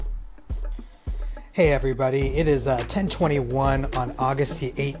Hey everybody, it is 10:21 on August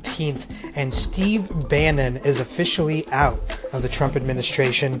the 18th, and Steve Bannon is officially out of the Trump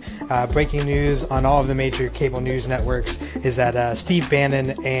administration. Breaking news on all of the major cable news networks is that Steve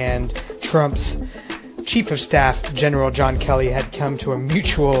Bannon and Trump's Chief of Staff, General John Kelly, had come to a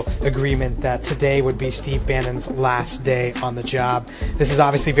mutual agreement that today would be Steve Bannon's last day on the job. This is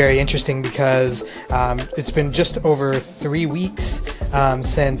obviously very interesting because it's been just over 3 weeks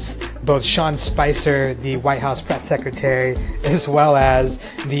since both Sean Spicer, the White House press secretary, as well as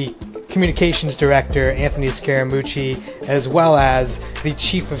the communications director, Anthony Scaramucci, as well as the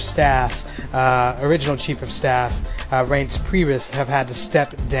Chief of Staff, original Chief of Staff, Reince Priebus, have had to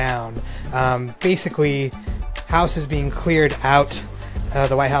step down. Basically, House is being cleared out.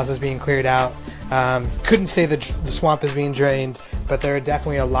 The White House is being cleared out. Couldn't say that the swamp is being drained, but there are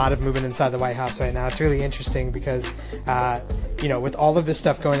definitely a lot of movement inside the White House right now. It's really interesting because, with all of this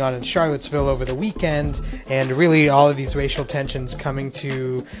stuff going on in Charlottesville over the weekend, and really all of these racial tensions coming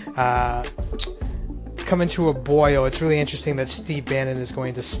to a boil, it's really interesting that Steve Bannon is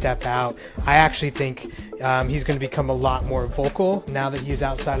going to step out. I actually think he's going to become a lot more vocal now that he's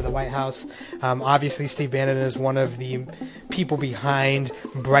outside of the White House. Obviously, Steve Bannon is one of the people behind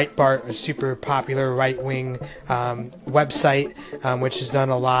Breitbart, a super popular right-wing website, which has done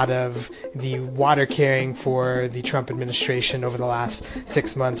a lot of the water carrying for the Trump administration over the last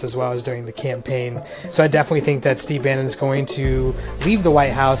 6 months, as well as during the campaign. So I definitely think that Steve Bannon is going to leave the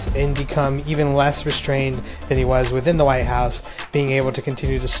White House and become even less restrained than he was within the White House, being able to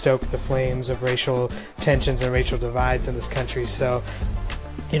continue to stoke the flames of racial tensions and racial divides in this country. So,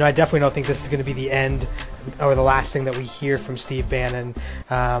 I definitely don't think this is going to be the end or the last thing that we hear from Steve Bannon,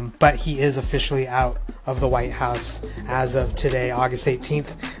 but he is officially out of the White House as of today. August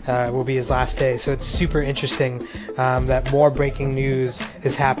 18th will be his last day. So it's super interesting that more breaking news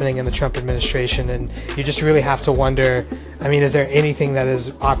is happening in the Trump administration, and you just really have to wonder, is there anything that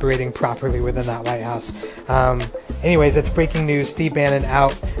is operating properly within that White House? Anyways, it's breaking news. Steve Bannon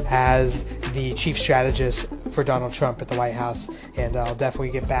out as the chief strategist for Donald Trump at the White House, and I'll definitely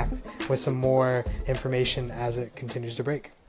get back with some more information as it continues to break.